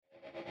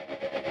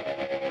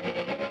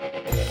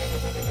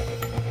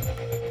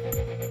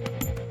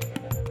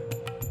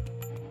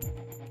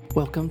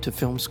Welcome to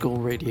Film School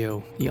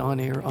Radio, the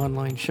on-air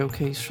online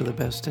showcase for the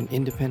best in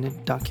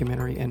independent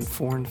documentary and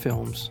foreign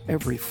films,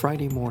 every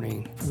Friday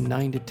morning from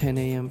 9 to 10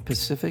 a.m.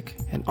 Pacific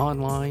and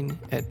online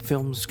at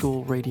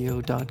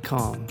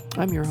filmschoolradio.com.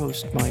 I'm your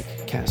host,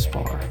 Mike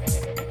Kaspar.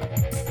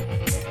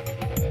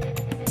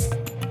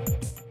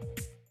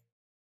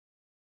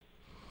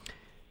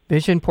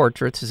 Vision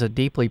Portraits is a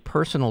deeply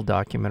personal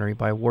documentary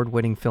by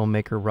award-winning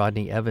filmmaker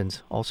Rodney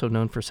Evans, also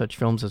known for such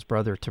films as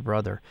Brother to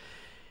Brother,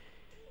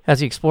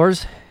 as he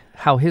explores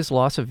how his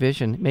loss of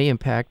vision may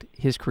impact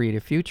his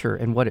creative future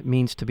and what it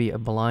means to be a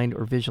blind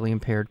or visually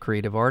impaired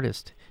creative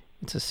artist.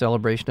 It's a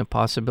celebration of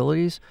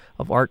possibilities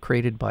of art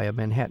created by a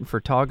Manhattan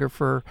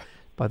photographer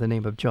by the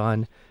name of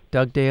John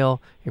Dugdale,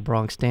 a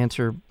Bronx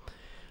dancer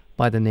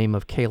by the name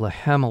of Kayla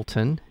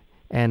Hamilton,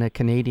 and a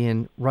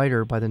Canadian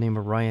writer by the name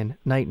of Ryan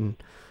Knighton,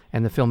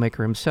 and the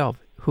filmmaker himself,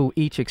 who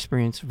each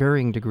experienced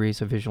varying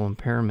degrees of visual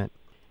impairment.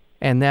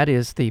 And that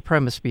is the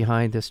premise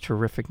behind this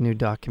terrific new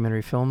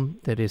documentary film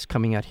that is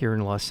coming out here in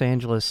Los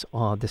Angeles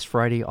this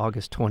Friday,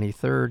 August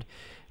 23rd.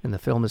 And the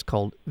film is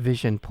called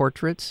Vision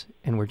Portraits.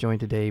 And we're joined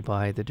today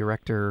by the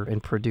director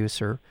and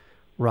producer,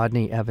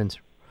 Rodney Evans.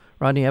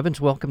 Rodney Evans,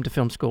 welcome to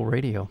Film School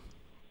Radio.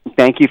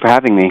 Thank you for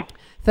having me.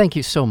 Thank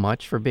you so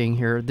much for being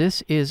here.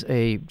 This is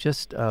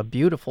just a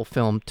beautiful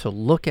film to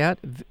look at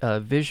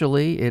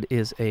visually. It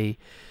is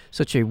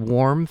such a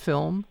warm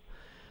film.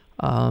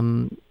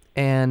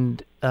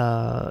 And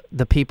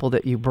the people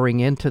that you bring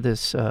into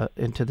this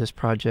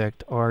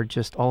project are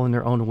just all in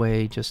their own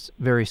way, just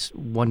very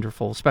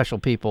wonderful, special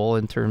people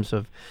in terms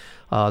of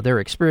their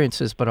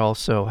experiences, but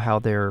also how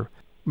they're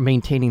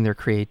maintaining their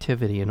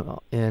creativity.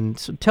 And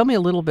so, tell me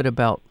a little bit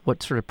about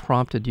what sort of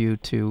prompted you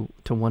to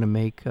want to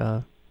make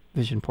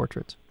Vision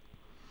Portraits.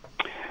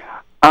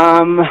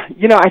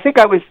 I think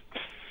I was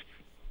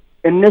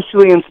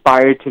initially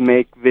inspired to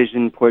make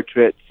Vision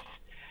Portraits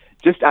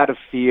just out of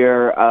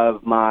fear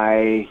of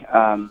my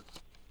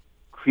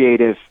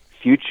creative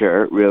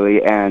future,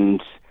 really,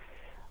 and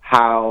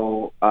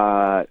how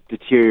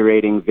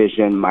deteriorating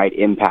vision might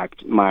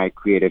impact my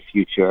creative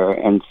future.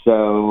 And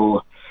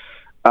so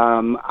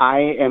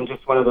I am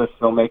just one of those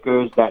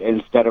filmmakers that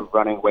instead of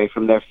running away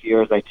from their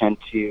fears, I tend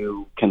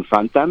to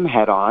confront them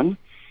head on.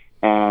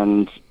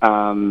 And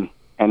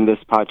this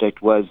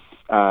project was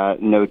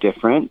no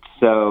different.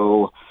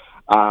 So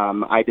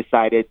I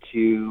decided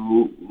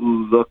to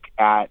look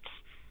at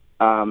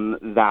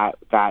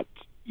that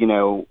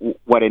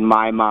what in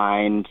my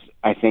mind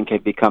I think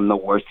had become the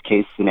worst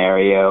case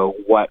scenario.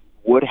 What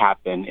would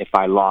happen if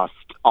I lost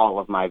all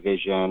of my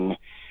vision?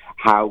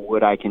 How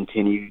would I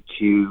continue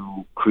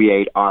to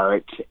create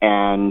art?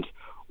 And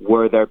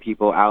were there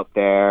people out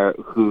there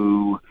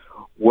who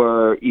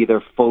were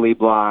either fully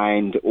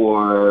blind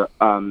or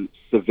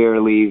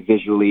severely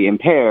visually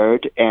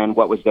impaired, and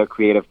what was their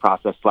creative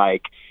process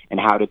like, and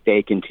how did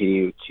they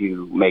continue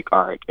to make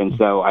art? And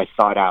so I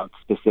sought out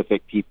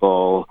specific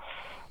people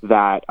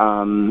that,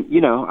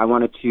 I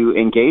wanted to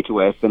engage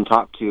with and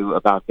talk to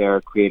about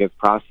their creative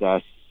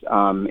process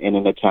in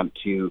an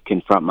attempt to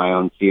confront my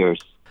own fears.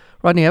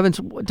 Rodney Evans,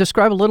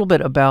 describe a little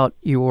bit about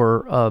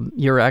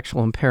your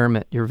actual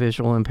impairment, your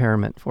visual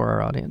impairment for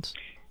our audience.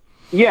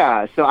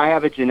 Yeah, so I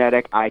have a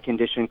genetic eye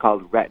condition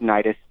called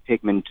retinitis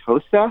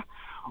pigmentosa,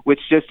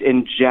 which just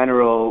in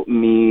general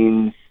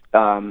means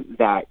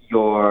that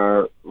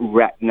your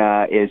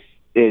retina is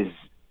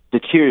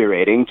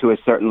deteriorating to a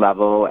certain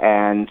level,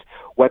 and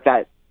what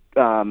that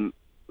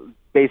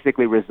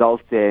basically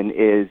results in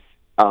is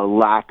a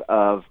lack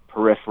of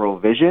peripheral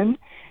vision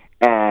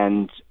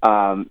and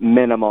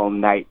minimal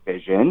night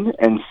vision.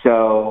 And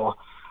so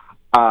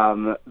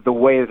the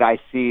way that I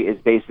see is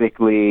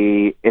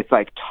basically it's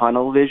like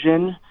tunnel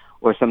vision,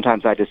 or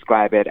sometimes I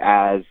describe it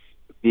as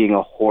being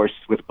a horse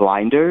with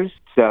blinders.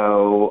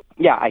 So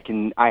yeah,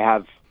 I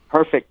have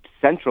perfect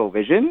central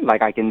vision,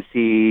 like I can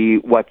see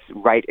what's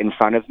right in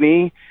front of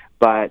me,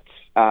 but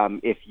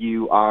if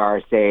you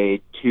are,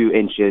 say, 2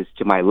 inches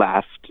to my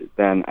left,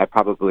 then I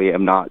probably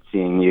am not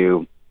seeing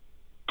you.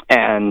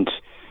 And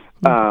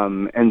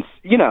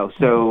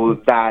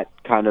so that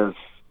kind of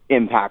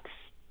impacts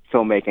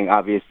filmmaking,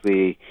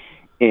 obviously,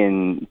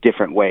 in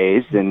different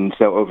ways. And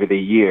so over the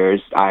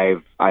years,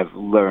 I've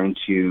learned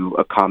to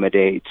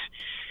accommodate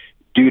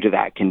due to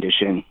that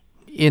condition.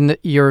 In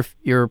your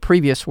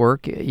previous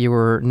work, you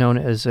were known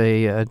as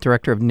a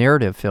director of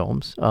narrative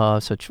films,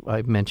 such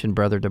I mentioned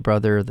Brother to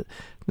Brother,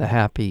 The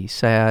Happy,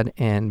 Sad,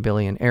 and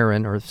Billy and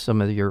Aaron, or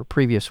some of your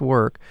previous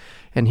work.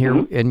 And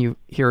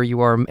here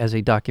you are as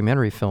a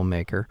documentary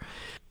filmmaker.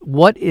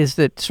 What is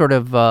the sort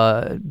of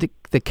the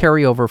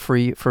carryover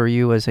for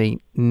you as a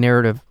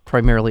narrative,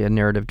 primarily a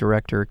narrative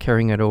director,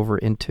 carrying it over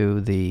into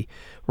the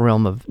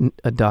realm of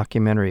a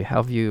documentary?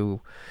 How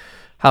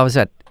has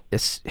that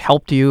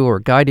helped you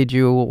or guided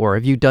you, or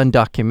have you done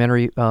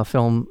documentary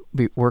film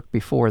work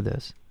before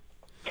this?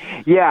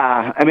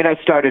 Yeah, I mean, I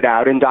started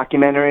out in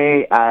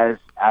documentary as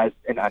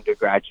an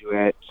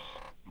undergraduate,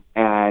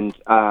 and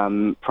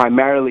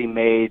primarily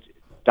made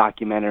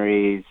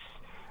documentaries,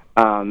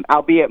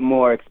 albeit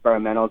more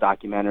experimental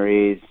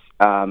documentaries,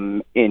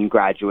 in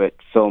graduate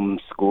film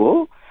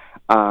school.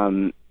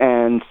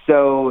 And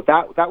so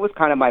that was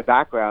kind of my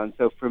background.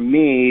 So for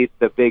me,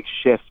 the big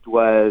shift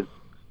was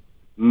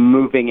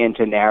moving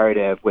into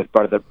narrative with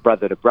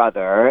brother to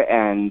brother,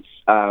 and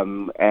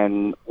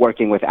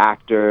working with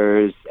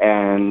actors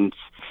and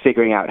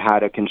figuring out how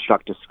to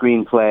construct a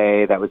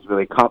screenplay that was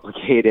really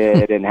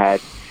complicated and had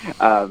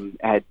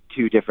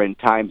two different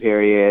time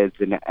periods,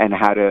 and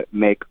how to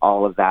make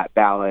all of that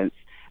balance.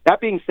 That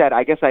being said,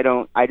 I guess I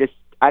don't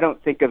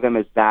think of them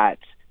as that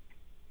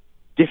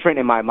different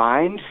in my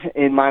mind.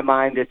 In my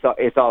mind,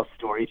 it's all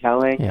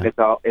storytelling. Yeah.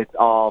 It's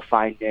all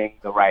finding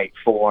the right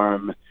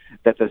form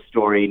that the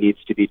story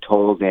needs to be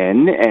told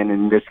in. And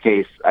in this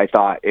case, I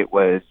thought it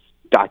was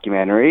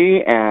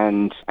documentary.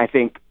 And I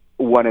think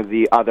one of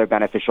the other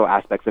beneficial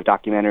aspects of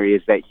documentary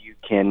is that you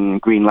can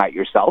greenlight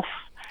yourself,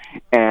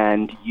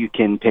 and you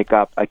can pick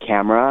up a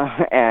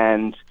camera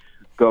and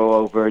go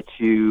over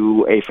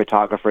to a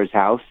photographer's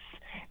house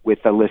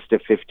with a list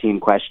of 15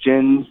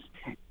 questions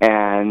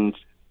and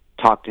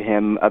talk to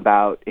him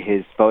about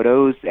his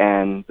photos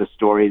and the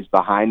stories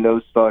behind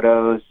those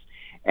photos,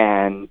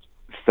 and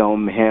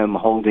film him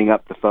holding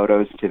up the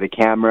photos to the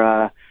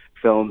camera,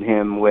 film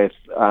him with,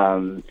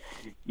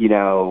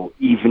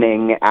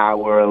 evening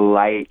hour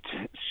light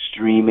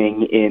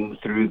streaming in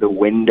through the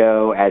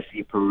window as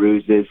he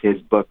peruses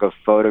his book of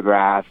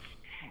photographs,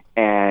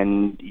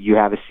 and you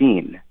have a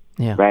scene,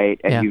 right?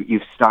 And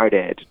you've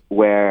started.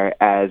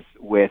 Whereas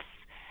with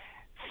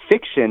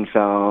fiction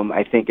film,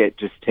 I think it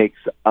just takes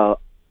a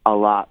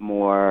lot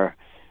more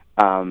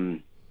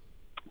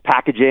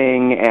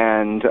packaging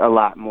and a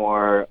lot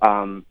more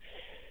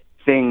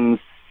things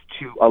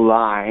to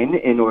align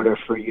in order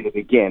for you to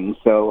begin.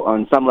 So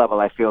on some level,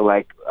 I feel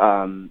like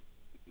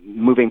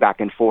moving back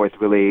and forth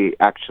really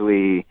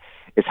actually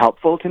is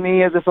helpful to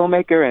me as a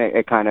filmmaker, and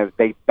it kind of,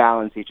 they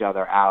balance each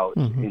other out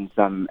in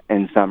some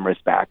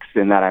respects,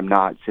 in that I'm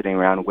not sitting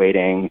around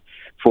waiting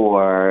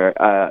for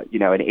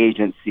an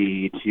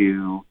agency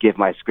to give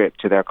my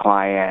script to their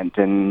client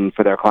and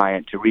for their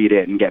client to read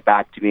it and get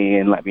back to me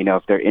and let me know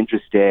if they're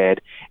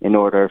interested, in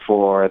order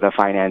for the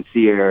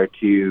financier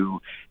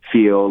to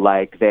feel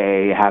like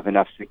they have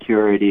enough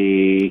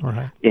security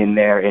in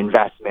their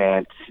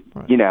investment,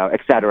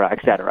 et cetera, et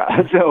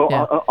cetera. So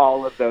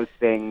all of those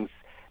things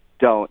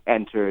don't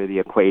enter the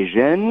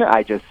equation.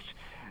 I just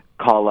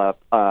call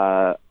up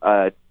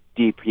a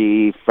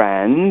DP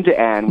friend,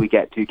 and we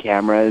get two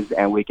cameras,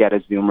 and we get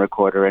a Zoom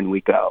recorder, and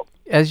we go.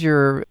 As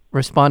you're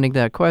responding to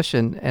that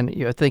question, and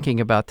you're thinking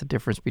about the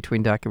difference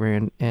between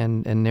documentary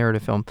and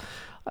narrative film,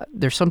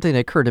 there's something that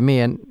occurred to me,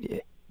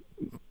 and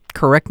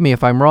correct me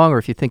if I'm wrong, or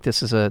if you think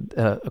this is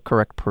a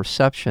correct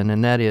perception,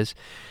 and that is,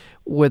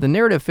 with a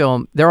narrative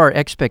film, there are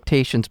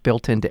expectations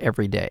built into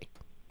every day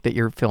that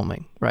you're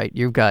filming, right?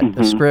 You've got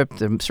a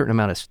script, a certain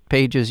amount of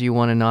pages you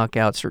want to knock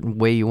out, certain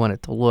way you want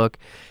it to look.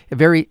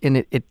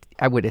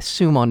 I would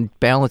assume on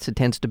balance it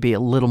tends to be a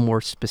little more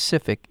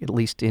specific, at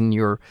least in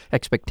your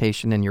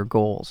expectation and your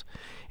goals.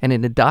 And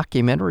in a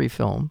documentary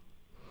film,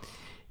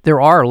 there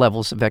are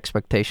levels of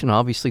expectation,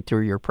 obviously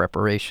through your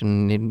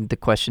preparation and the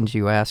questions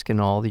you ask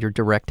and all. You're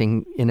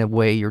directing, in a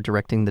way, you're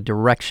directing the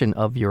direction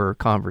of your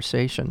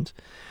conversations.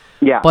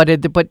 Yeah. But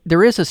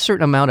there is a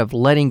certain amount of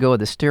letting go of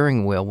the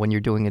steering wheel when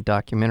you're doing a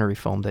documentary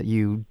film that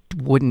you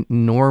wouldn't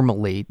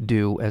normally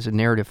do as a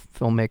narrative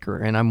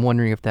filmmaker. And I'm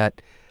wondering if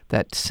that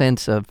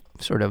sense of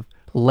sort of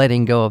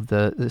letting go of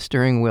the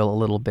steering wheel a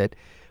little bit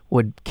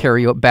would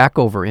carry you back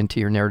over into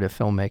your narrative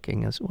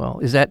filmmaking as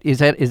well. Is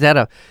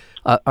that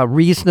a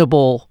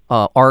reasonable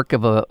arc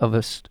of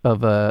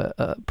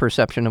a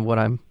perception of what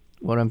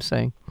I'm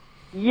saying?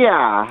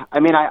 Yeah. I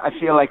mean, I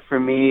feel like for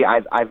me,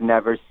 I've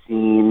never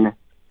seen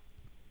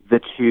the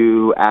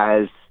two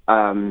as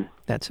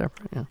that's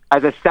separate,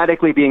 as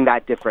aesthetically being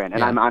that different.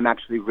 And I'm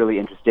actually really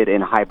interested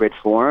in hybrid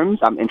forms.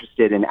 I'm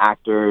interested in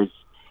actors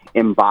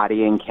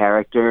embodying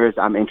characters.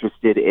 I'm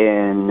interested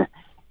in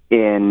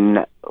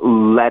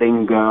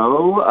letting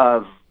go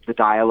of the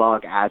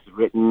dialogue as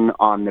written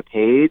on the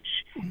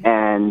page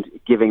and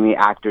giving the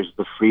actors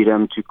the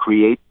freedom to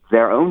create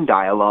their own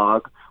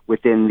dialogue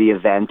within the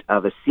event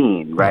of a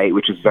scene, right?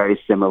 Which is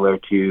very similar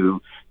to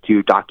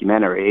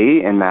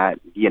documentary, in that,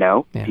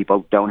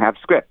 people don't have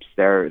scripts.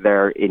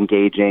 They're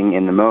engaging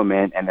in the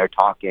moment, and they're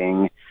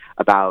talking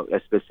about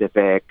a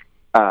specific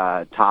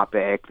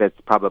topic that's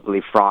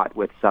probably fraught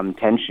with some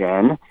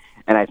tension.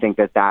 And I think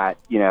that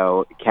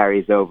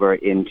carries over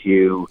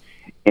into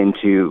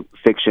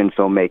fiction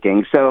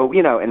filmmaking. So,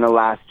 in the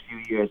last few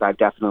years, I've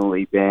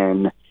definitely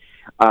been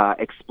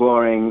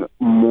exploring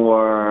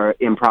more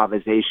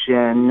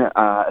improvisation,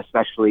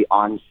 especially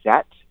on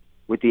set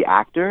with the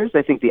actors.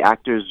 I think the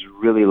actors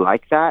really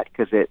like that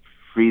because it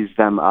frees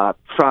them up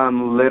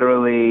from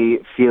literally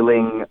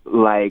feeling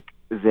like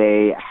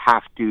they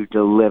have to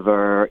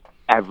deliver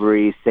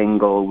every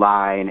single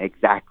line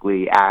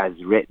exactly as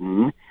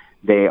written.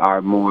 They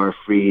are more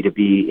free to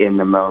be in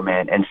the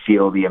moment and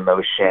feel the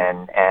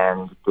emotion,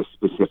 and the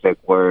specific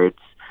words,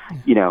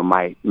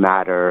 might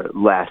matter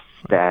less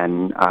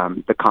than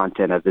the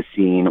content of the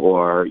scene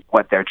or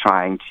what they're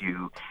trying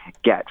to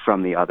get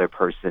from the other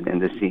person in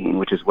the scene,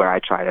 which is where I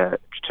try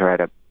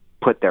to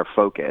put their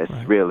focus,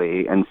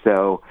 really. And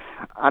so,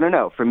 I don't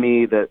know, for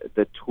me,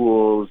 the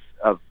tools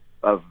of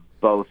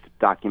both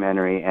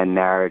documentary and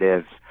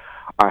narrative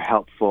are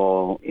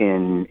helpful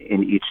in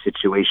each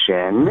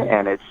situation.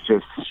 And it's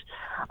just,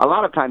 a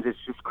lot of times it's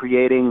just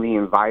creating the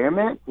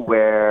environment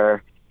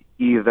where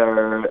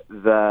either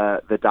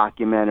the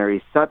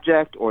documentary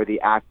subject or the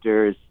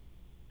actors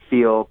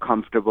feel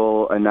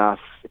comfortable enough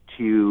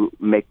to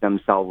make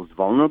themselves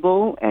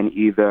vulnerable and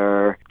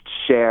either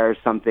share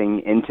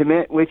something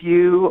intimate with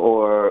you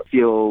or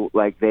feel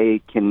like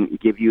they can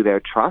give you their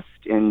trust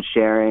in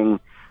sharing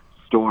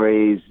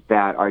stories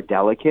that are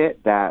delicate,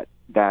 that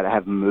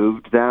have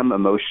moved them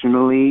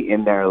emotionally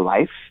in their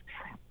life,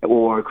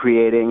 or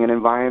creating an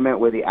environment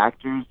where the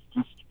actors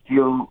just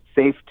feel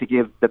safe to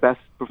give the best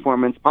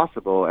performance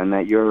possible and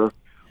that you're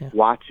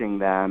watching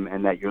them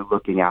and that you're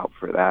looking out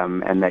for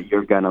them and that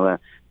you're going to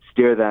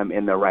steer them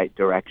in the right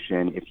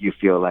direction if you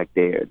feel like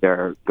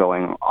they're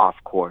going off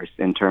course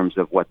in terms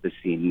of what the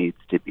scene needs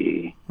to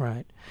be.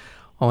 Right.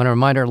 I want to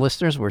remind our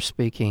listeners we're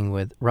speaking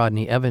with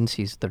Rodney Evans.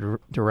 He's the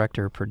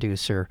director,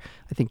 producer.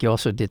 I think you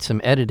also did some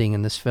editing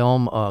in this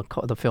film.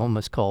 The film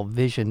is called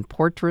Vision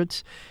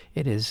Portraits.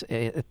 It is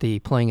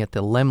playing at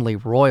the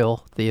Laemmle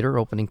Royal Theater,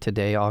 opening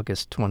today,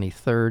 August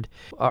 23rd.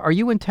 Are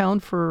you in town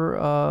for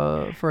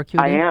a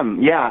Q&A? I am,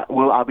 yeah.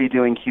 Well, I'll be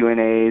doing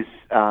Q&As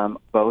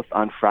both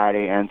on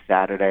Friday and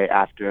Saturday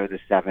after the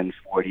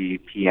 7:40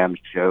 p.m.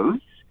 shows.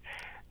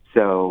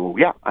 So,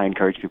 yeah, I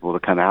encourage people to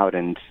come out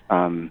and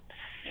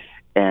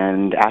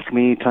ask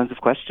me tons of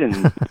questions,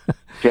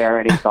 share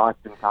any thoughts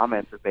and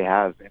comments that they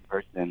have in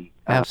person.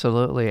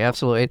 Absolutely.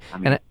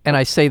 And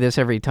I say this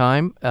every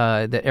time,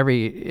 that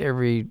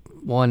every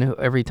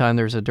time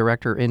there's a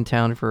director in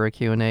town for a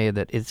Q&A,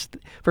 that it's,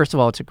 first of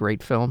all, it's a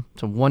great film.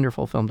 It's a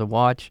wonderful film to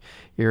watch.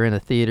 You're in a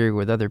theater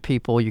with other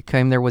people. You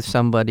came there with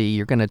somebody.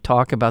 You're going to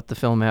talk about the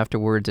film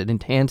afterwards. It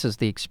enhances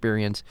the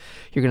experience.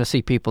 You're going to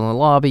see people in the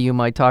lobby. You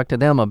might talk to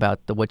them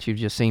about what you've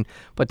just seen.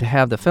 But to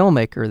have the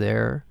filmmaker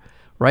there,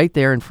 right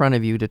there in front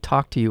of you, to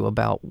talk to you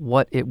about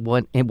what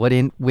went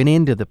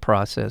into the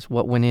process,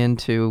 what went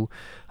into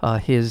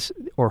his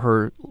or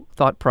her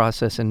thought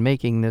process in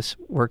making this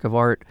work of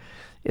art.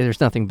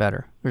 There's nothing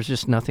better. There's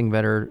just nothing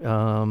better.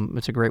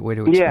 It's a great way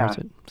to experience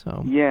it.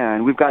 So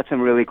and we've got some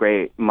really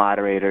great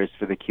moderators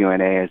for the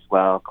Q&A as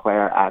well.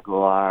 Claire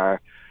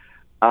Aguilar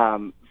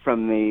from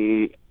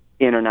the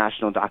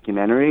International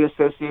Documentary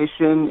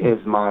Association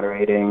is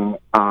moderating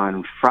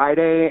on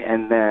Friday,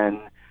 and then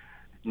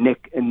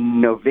Nick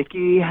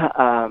Novicki,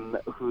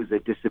 who's a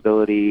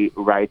disability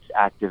rights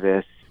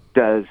activist,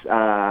 does,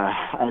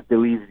 I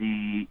believe,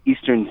 the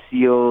Eastern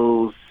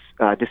Seals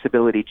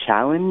Disability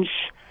Challenge,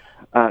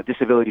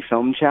 Disability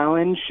Film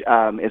Challenge,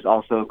 is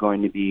also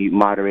going to be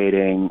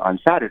moderating on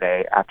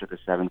Saturday after the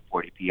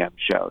 7:40 p.m.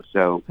 show.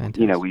 So,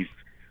 Fantastic. We've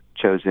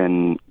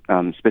chosen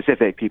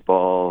specific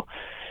people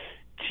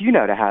to,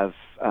 to have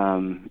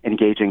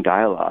engaging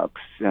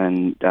dialogues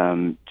and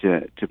to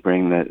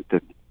bring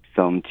the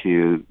film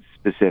to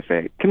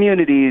specific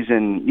communities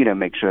and,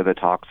 make sure the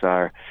talks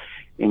are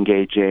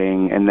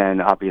engaging, and then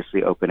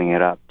obviously opening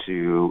it up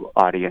to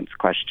audience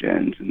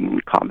questions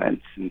and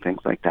comments and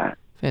things like that.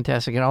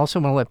 Fantastic. And I also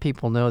want to let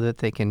people know that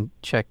they can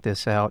check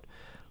this out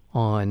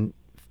on,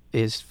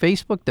 is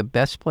Facebook the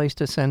best place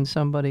to send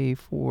somebody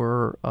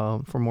for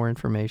more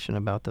information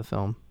about the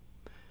film?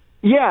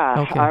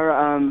 Yeah. Okay.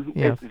 Our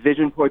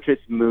Vision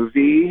Portraits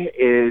Movie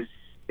is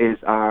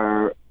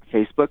our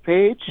Facebook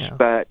page,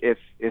 but if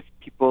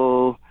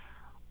people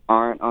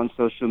aren't on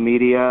social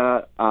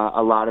media,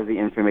 a lot of the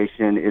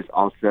information is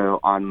also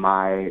on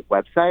my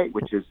website,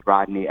 which is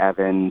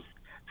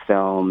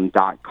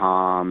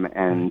rodneyevansfilm.com,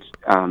 and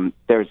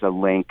there's a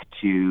link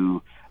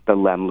to the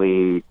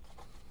Laemmle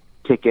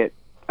ticket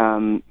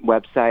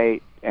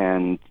website,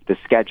 and the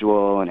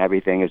schedule and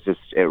everything is just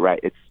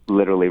it's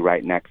literally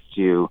right next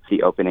to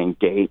the opening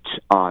date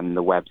on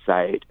the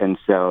website. And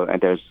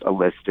there's a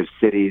list of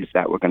cities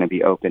that we're going to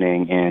be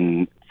opening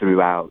in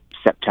throughout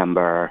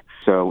September.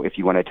 So if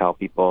you want to tell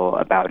people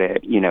about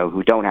it,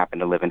 who don't happen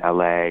to live in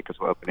LA, because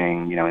we're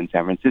opening, in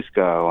San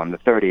Francisco on the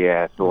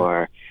 30th,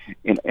 or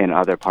in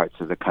other parts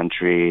of the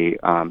country,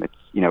 it's,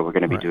 we're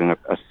going to be doing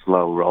a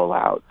slow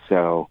rollout.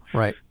 So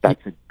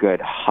that's a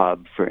good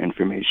hub for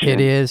information.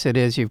 It is.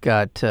 You've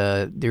got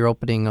you're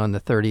opening on the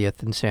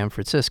 30th in San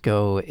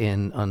Francisco,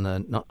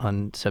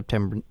 on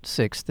September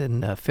 6th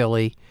in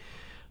Philly.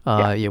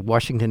 You have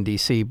Washington,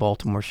 D.C.,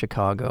 Baltimore,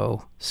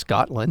 Chicago,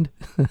 Scotland,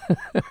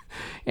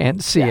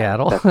 and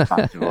Seattle. Yeah, that's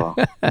possible.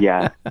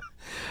 Yeah.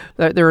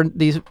 There are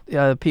these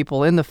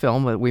people in the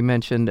film that we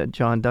mentioned.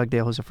 John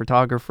Dugdale, who's a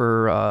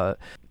photographer,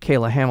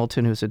 Kayla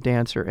Hamilton, who's a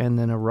dancer, and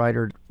then a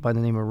writer by the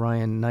name of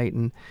Ryan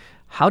Knighton.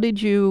 How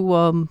did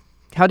you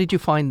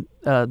find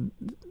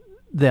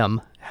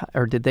them?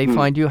 Or did they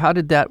find you? How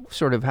did that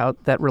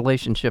that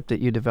relationship that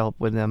you developed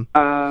with them?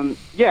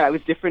 It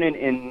was different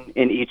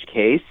in each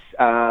case.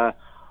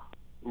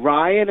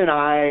 Ryan and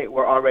I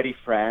were already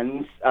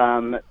friends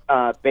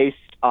based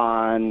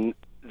on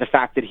the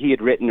fact that he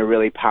had written a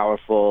really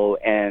powerful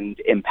and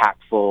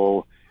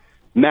impactful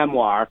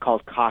memoir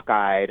called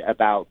Cockeyed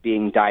about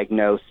being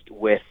diagnosed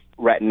with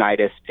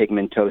retinitis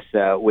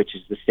pigmentosa, which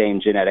is the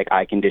same genetic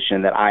eye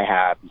condition that I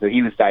have. So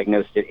he was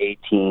diagnosed at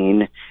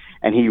 18,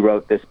 and he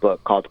wrote this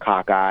book called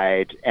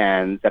Cockeyed,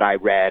 and that I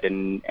read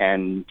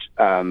and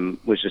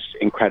was just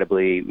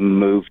incredibly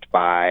moved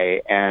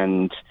by.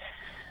 And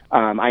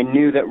I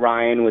knew that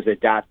Ryan was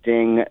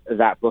adapting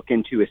that book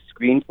into a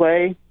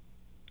screenplay.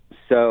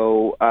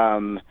 So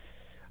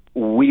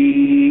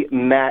we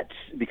met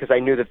because I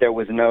knew that there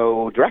was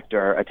no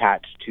director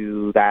attached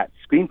to that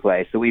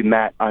screenplay. So we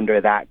met under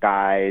that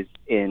guise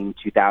in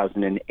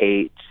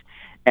 2008,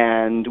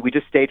 and we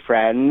just stayed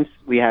friends.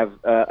 We have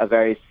a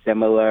very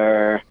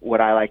similar,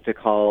 what I like to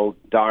call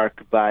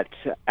dark but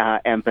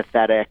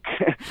empathetic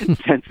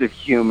sense of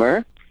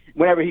humor.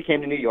 Whenever he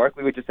came to New York,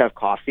 we would just have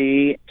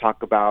coffee,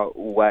 talk about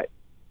what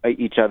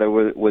each other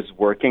was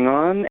working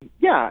on.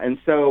 Yeah, and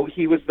so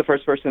he was the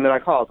first person that I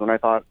called when I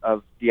thought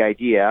of the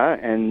idea,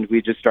 and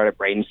we just started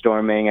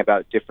brainstorming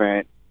about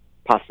different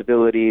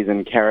possibilities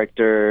and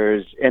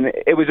characters, and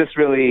it was just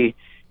really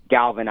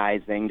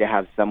galvanizing to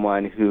have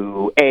someone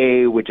who,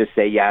 A, would just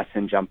say yes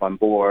and jump on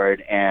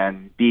board,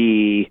 and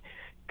B,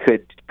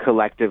 could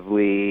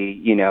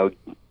collectively,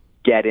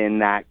 get in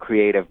that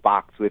creative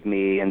box with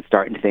me and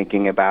start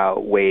thinking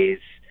about ways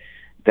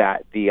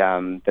that the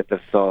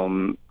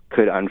film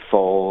could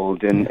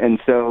unfold. And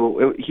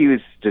so he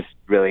was just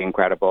really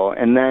incredible.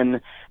 And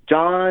then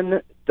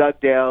John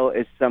Dugdale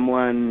is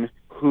someone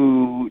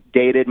who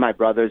dated my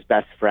brother's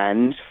best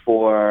friend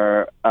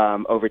for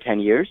over 10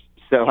 years.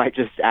 So I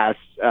just asked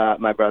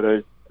my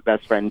brother's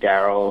best friend,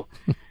 Daryl,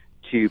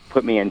 to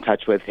put me in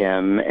touch with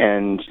him.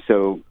 And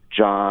so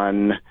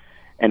John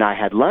and I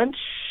had lunch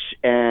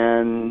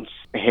and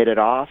hit it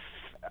off.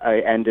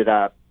 I ended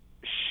up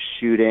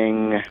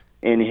shooting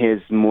in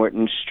his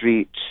Morton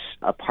Street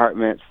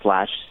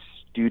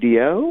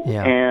apartment/studio.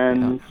 Yeah.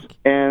 And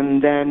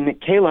then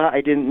Kayla, I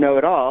didn't know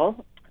at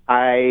all.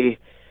 I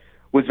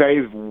was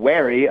very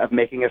wary of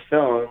making a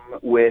film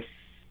with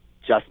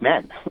just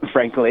men,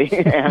 frankly.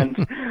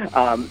 And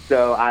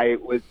so I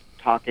was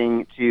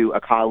talking to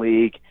a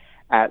colleague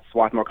at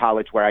Swarthmore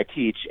College where I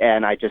teach,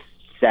 and I just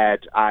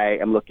said, I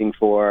am looking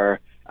for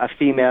a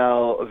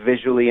female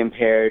visually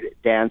impaired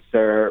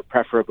dancer,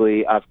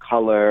 preferably of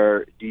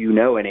color. Do you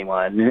know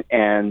anyone?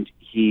 And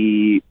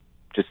he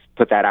just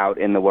put that out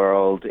in the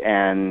world,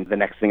 and the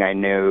next thing I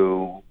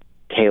knew,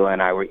 Kayla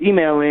and I were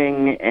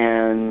emailing,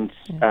 and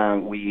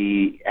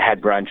we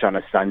had brunch on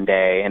a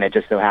Sunday, and it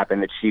just so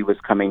happened that she was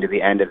coming to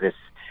the end of this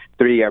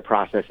 3-year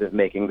process of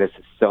making this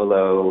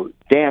solo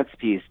dance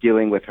piece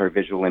dealing with her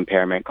visual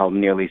impairment called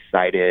Nearly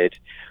Sighted,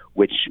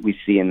 which we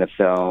see in the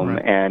film.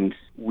 Right. And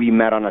we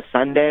met on a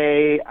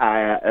Sunday.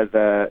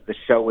 The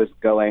show was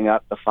going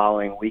up the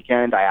following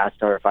weekend. I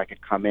asked her if I could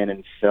come in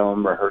and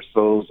film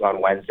rehearsals on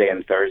Wednesday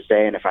and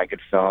Thursday, and if I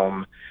could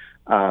film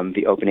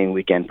the opening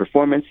weekend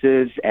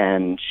performances,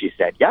 and she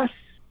said yes.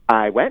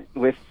 I went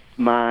with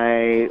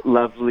my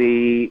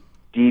lovely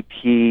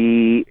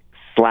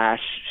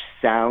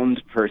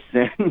DP/sound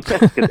person,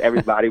 because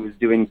everybody was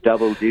doing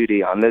double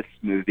duty on this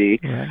movie,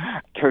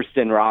 right.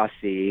 Kirsten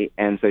Rossi,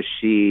 and so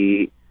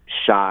she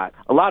shot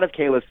a lot of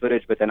Kayla's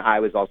footage, but then I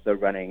was also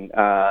running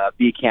a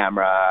B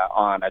camera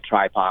on a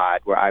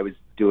tripod where I was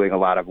doing a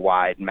lot of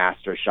wide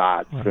master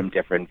shots from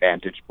different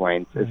vantage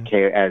points as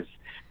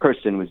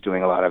Kirsten was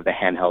doing a lot of the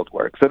handheld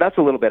work. So that's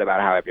a little bit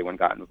about how everyone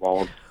got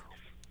involved.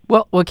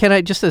 Well, can I,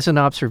 just as an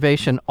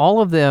observation,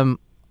 all of them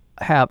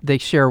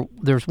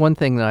there's one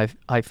thing that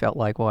I felt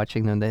like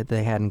watching them that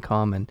they had in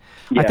common.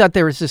 Yeah. I thought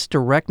there was this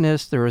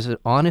directness, there was an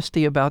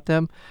honesty about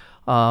them.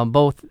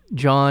 Both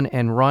John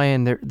and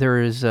Ryan,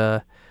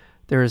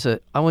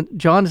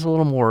 John is a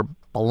little more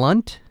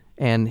blunt,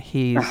 and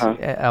he's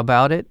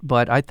about it,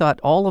 but I thought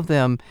all of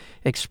them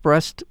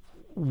expressed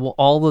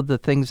all of the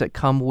things that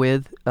come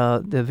with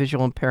the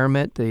visual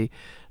impairment, the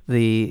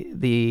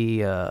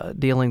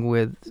dealing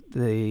with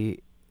the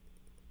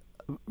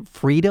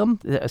freedom,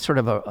 sort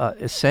of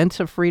a sense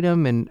of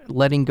freedom and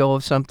letting go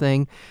of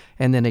something,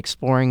 and then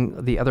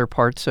exploring the other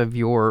parts of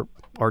your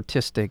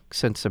artistic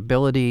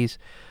sensibilities.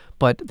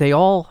 But they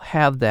all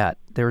have that.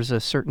 There's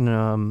a certain,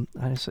 I'm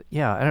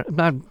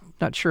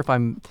not sure if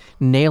I'm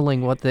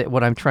nailing what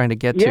I'm trying to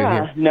get to here.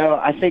 Yeah, no,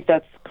 I think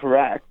that's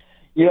correct.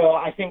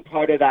 I think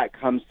part of that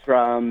comes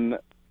from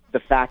the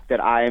fact that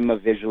I'm a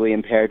visually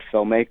impaired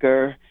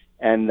filmmaker,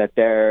 and that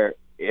there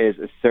is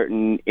a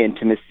certain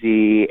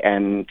intimacy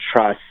and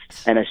trust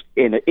and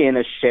in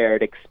a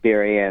shared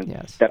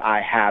experience that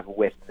I have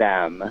with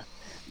them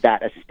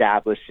that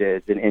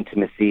establishes an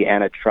intimacy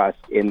and a trust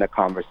in the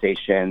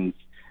conversations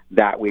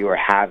that we were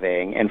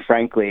having. And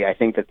frankly, I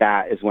think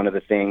that is one of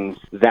the things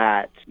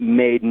that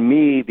made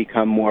me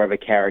become more of a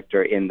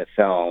character in the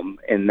film,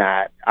 in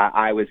that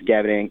I was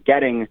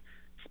getting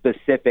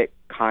specific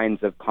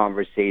kinds of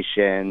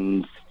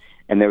conversations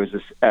And there was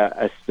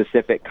a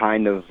specific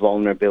kind of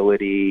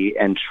vulnerability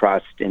and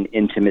trust and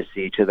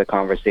intimacy to the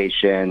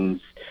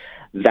conversations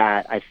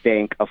that I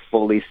think a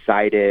fully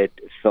sighted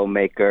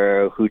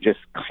filmmaker who just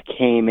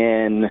came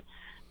in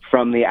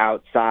from the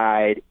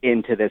outside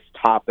into this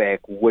topic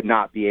would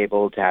not be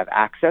able to have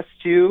access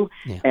to.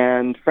 Yeah.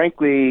 And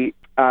frankly,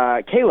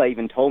 Kayla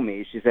even told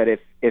me, she said,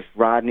 if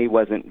Rodney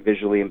wasn't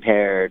visually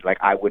impaired, like,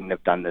 I wouldn't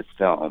have done this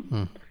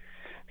film.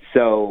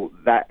 So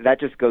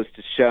that just goes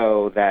to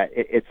show that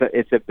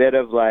it's a bit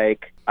of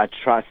like a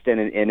trust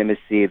and an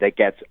intimacy that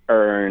gets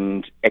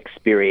earned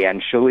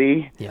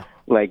experientially. Yeah.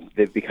 Like,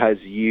 because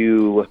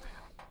you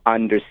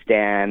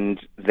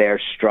understand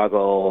their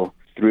struggle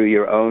through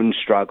your own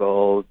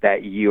struggle,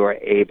 that you are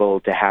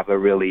able to have a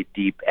really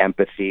deep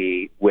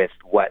empathy with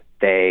what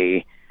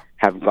they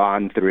have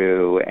gone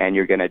through, and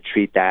you're going to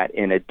treat that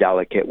in a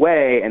delicate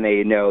way, and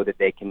they know that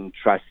they can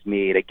trust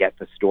me to get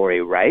the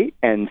story right.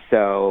 And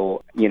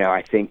so,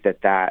 I think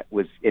that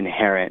was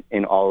inherent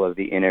in all of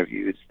the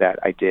interviews that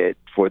I did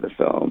for the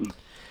film.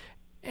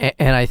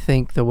 And I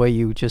think the way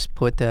you just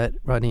put that,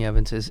 Rodney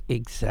Evans, is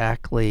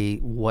exactly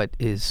what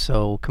is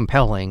so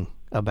compelling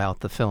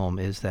about the film,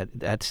 is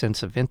that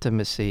sense of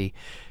intimacy,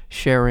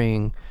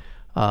 sharing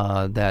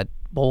that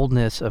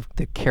boldness of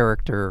the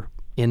character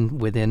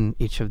within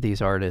each of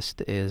these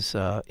artists is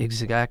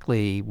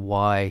exactly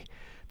why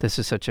this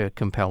is such a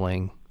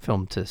compelling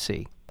film to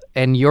see.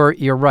 And you're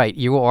right.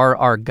 You are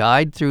our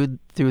guide through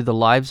the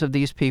lives of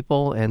these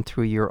people and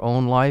through your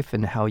own life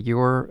and how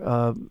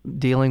you're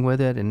dealing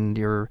with it,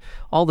 and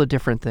all the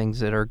different things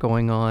that are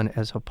going on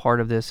as a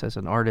part of this, as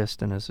an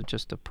artist and as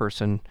just a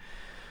person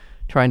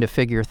trying to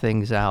figure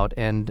things out.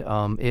 And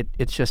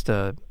it's just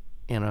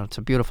it's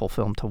a beautiful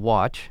film to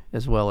watch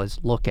as well as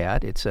look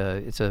at. It's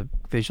a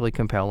visually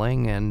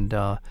compelling and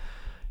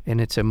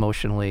it's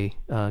emotionally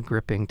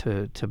gripping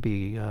to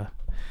be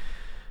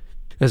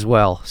as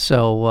well.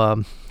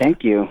 So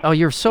thank you. Oh,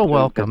 you're so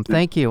welcome.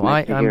 Thank you.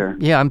 Nice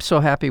I'm so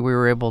happy we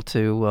were able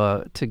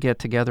to get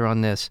together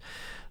on this.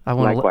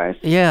 Likewise.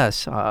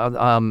 Yes.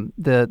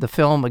 The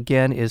film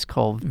again is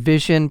called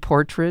Vision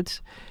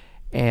Portraits.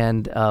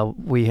 And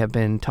we have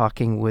been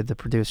talking with the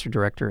producer,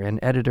 director, and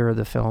editor of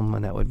the film,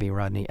 and that would be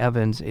Rodney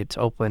Evans. It's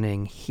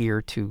opening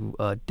here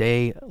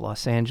today,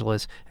 Los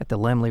Angeles, at the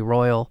Laemmle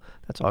Royal.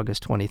 That's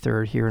August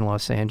 23rd here in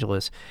Los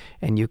Angeles.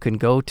 And you can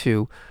go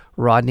to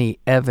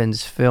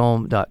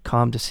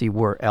RodneyEvansFilm.com to see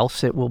where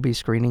else it will be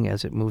screening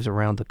as it moves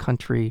around the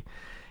country.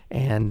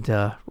 And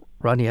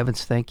Rodney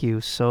Evans, thank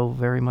you so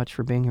very much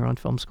for being here on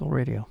Film School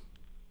Radio.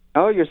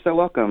 Oh, you're so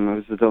welcome. It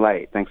was a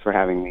delight. Thanks for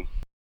having me.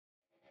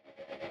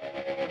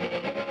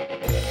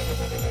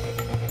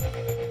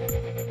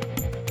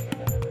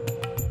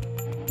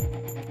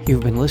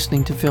 You've been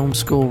listening to Film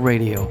School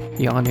Radio,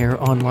 the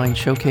on-air online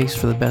showcase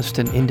for the best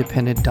in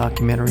independent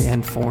documentary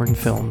and foreign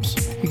films.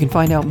 You can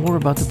find out more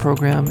about the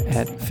program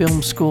at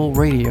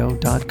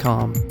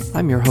filmschoolradio.com.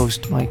 I'm your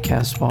host, Mike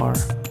Kaspar.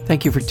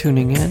 Thank you for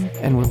tuning in,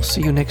 and we'll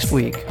see you next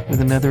week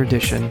with another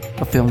edition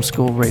of Film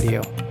School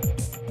Radio.